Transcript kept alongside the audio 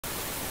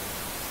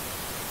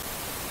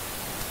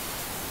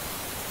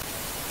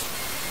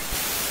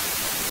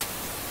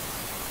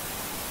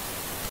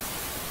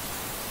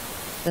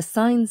The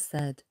sign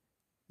said,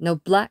 "No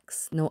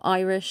blacks, no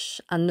Irish,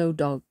 and no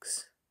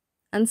dogs."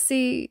 And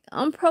see,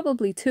 I'm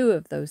probably two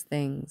of those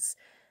things,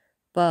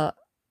 but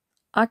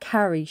I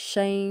carry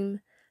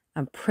shame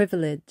and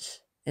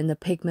privilege in the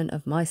pigment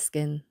of my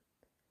skin.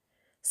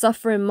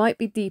 Suffering might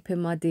be deep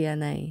in my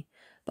DNA,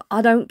 but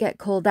I don't get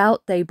called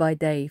out day by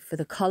day for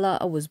the colour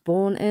I was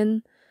born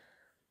in.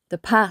 The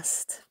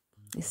past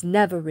is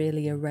never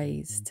really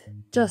erased,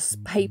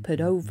 just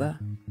papered over,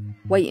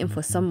 waiting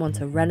for someone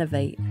to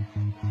renovate.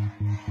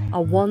 I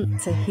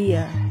want to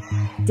hear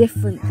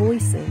different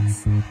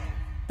voices,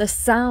 the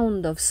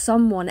sound of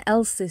someone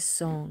else's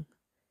song,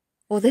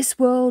 or this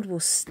world will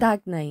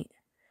stagnate.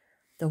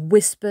 The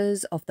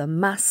whispers of the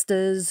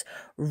masters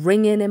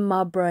ringing in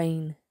my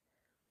brain.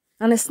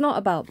 And it's not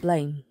about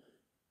blame.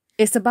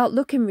 It's about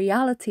looking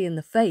reality in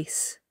the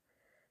face,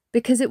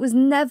 because it was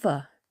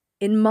never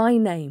in my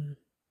name.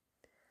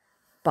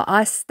 But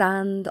I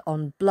stand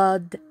on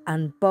blood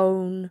and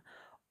bone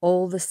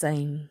all the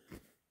same.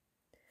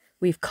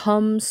 We've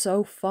come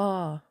so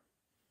far,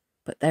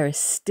 but there is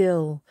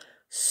still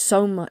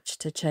so much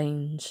to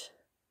change.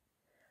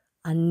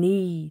 I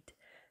need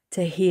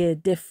to hear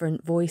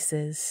different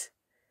voices,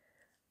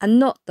 and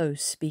not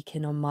those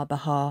speaking on my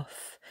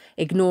behalf,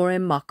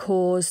 ignoring my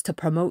cause to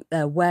promote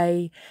their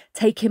way,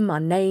 taking my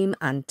name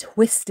and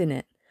twisting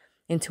it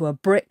into a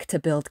brick to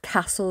build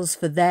castles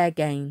for their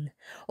gain,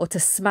 or to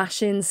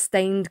smash in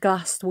stained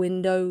glass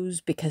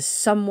windows because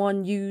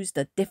someone used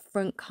a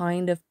different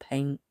kind of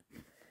paint.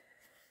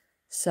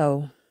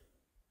 So,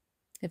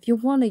 if you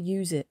want to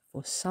use it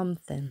for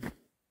something,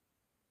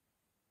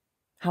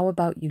 how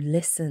about you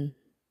listen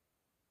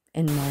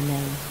in my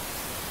name?